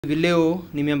Leo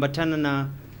nimeambatana na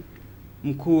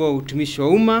mkuu wa utumishi wa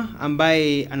umma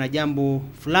ambaye ana jambo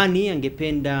fulani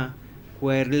angependa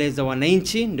kuwaeleza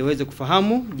wananchi ndio waweze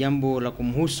kufahamu jambo la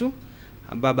kumhusu,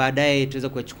 ambapo baadaye tutaweza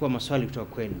kuchukua maswali kutoka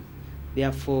kwenu.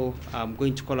 Therefore, I'm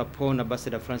going to call upon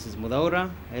Ambassador Francis Muthaura,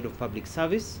 Head of Public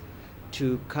Service,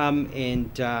 to come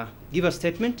and give a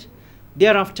statement.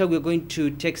 Thereafter, we're going to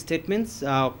take statements,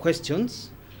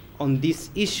 questions on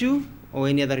this issue or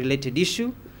any other related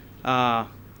issue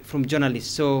from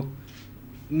journalists. So,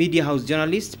 media house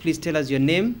journalists, please tell us your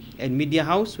name and media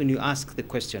house when you ask the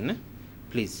question.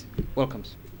 Please, welcome.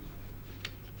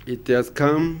 It has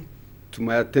come to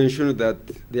my attention that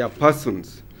there are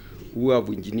persons who have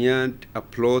engineered a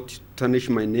plot to tarnish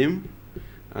my name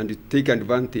and to take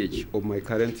advantage of my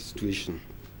current situation.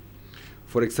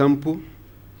 For example,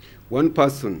 one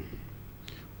person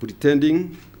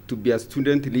pretending to be a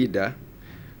student leader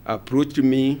approached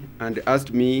me and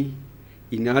asked me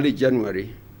in early January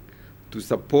to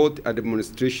support a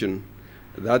demonstration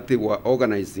that they were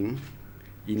organizing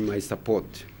in my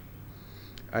support.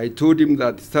 I told him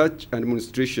that such a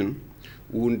demonstration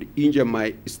would injure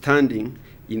my standing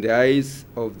in the eyes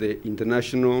of the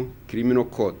International Criminal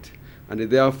Court, and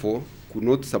therefore could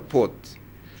not support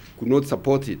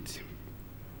it.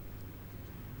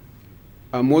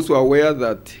 I'm also aware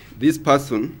that this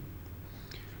person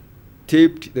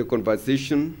taped the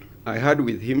conversation I had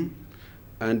with him,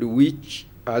 and which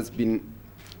has been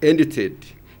edited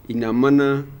in a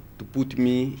manner to put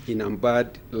me in a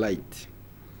bad light.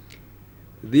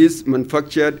 This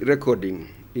manufactured recording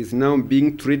is now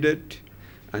being traded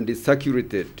and is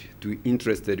circulated to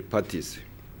interested parties.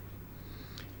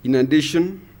 In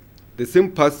addition, the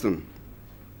same person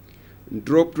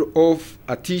dropped off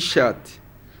a T-shirt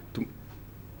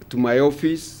to my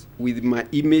office with my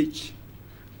image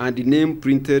and the name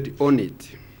printed on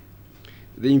it.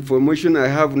 The information I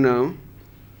have now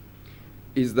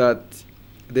is that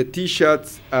the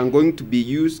T-shirts are going to be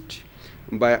used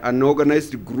by an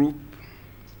organized group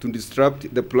to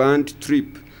disrupt the planned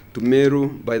trip to Meru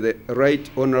by the Right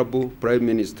Honorable Prime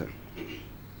Minister.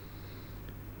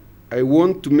 I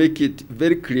want to make it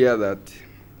very clear that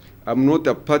I'm not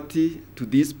a party to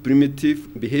these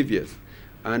primitive behaviors,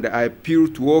 and I appeal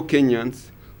to all Kenyans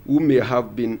who may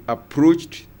have been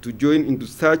approached to join into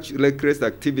such reckless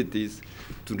activities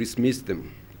to dismiss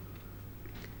them.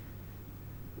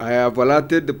 I have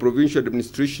alerted the provincial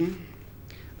administration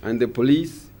and the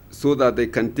police so that they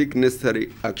can take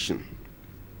necessary action.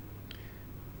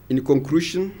 In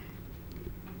conclusion,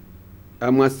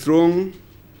 I'm a strong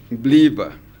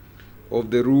believer of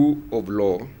the rule of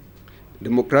law,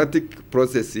 democratic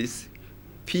processes,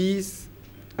 peace,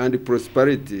 and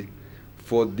prosperity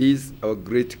for this our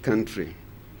great country.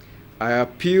 I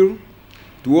appeal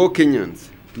to all Kenyans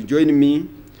to join me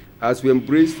as we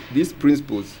embrace these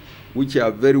principles, which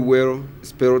are very well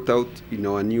spelled out in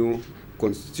our new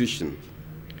constitution.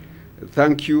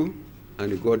 Thank you,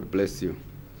 and God bless you.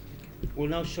 We'll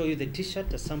now show you the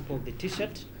T-shirt, a sample of the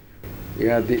T-shirt.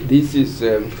 Yeah, this is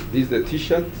the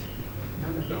T-shirt.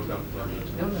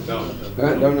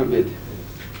 Down a bit.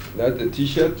 That's the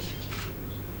T-shirt.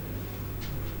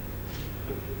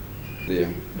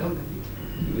 There.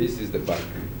 This is the back.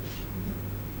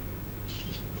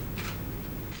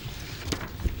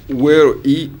 Well,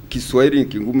 hii Kiswahili ni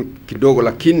kigumu kidogo,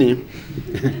 lakini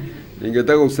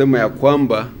ningetaka kusema ya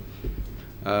kwamba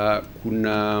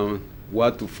kuna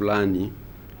watu fulani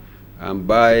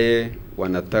ambaye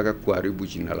wanataka kuharibu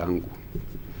jina langu,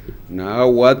 na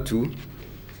hao watu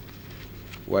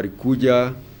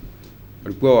walikuwa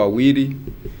wawili,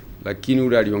 lakini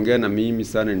ule aliongea na mimi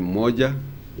sana ni mmoja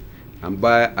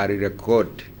ambaye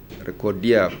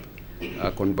alirekodia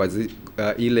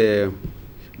ile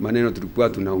maneno tulikuwa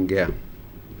tunaongea,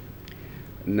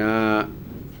 na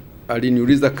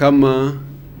aliniuliza kama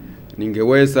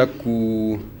ningeweza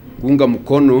kuunga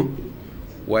mkono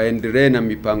waendelee na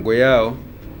mipango yao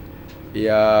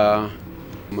ya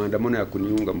maandamano ya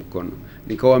kuniunga mkono.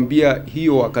 Nikawaambia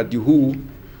hiyo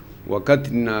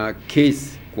wakati na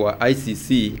case kwa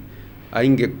ICC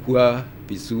haingekuwa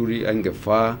vizuri,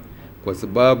 haingefaa, kwa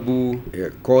sababu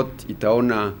court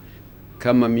itaona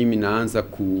kama mimi naanza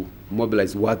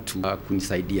kumobilize watu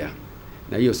kunisaidia,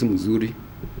 na hiyo si mzuri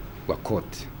kwa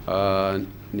court.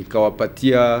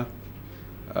 Nikawapatia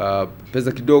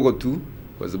pesa kidogo tu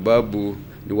kwa sababu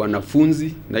ni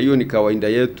wanafunzi, na hiyo ni kawaida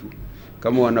yetu.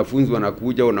 Kama wanafunzi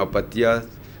wanakuja wanapatia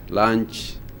lunch,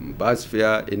 bus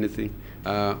fare, anything.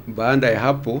 Baada ya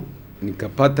hapo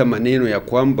nikapata maneno ya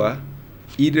kwamba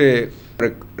ile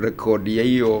rekodi ya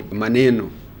hiyo maneno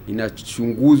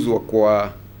inachunguzwa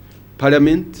kwa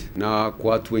parliament na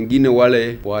kwa watu wengine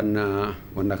wale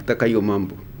wanataka hiyo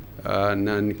mambo.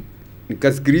 Na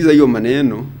nikasikiliza hiyo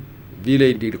maneno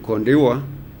vile ilikondewa,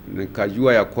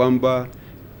 nikajua ya kwamba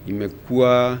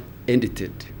imekuwa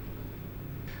edited.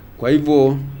 Kwa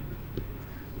hivyo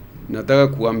nataka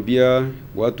kuambia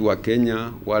watu wa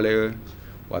Kenya wale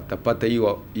watapata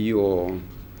hiyo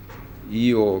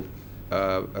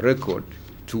record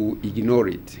to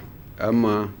ignore it,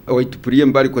 ama waitupulie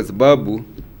mbali, kwa sababu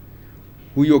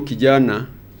huyo kijana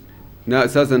na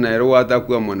sasa naelewa hata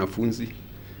kuwa mwanafunzi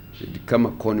kama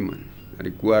conman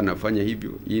alikuwa anafanya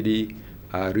hivyo ili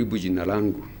aharibu jina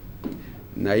langu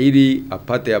na ili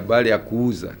apate habari ya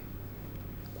kuuza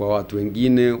kwa watu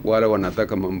wengine wale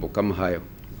wanataka mambo kama hayo.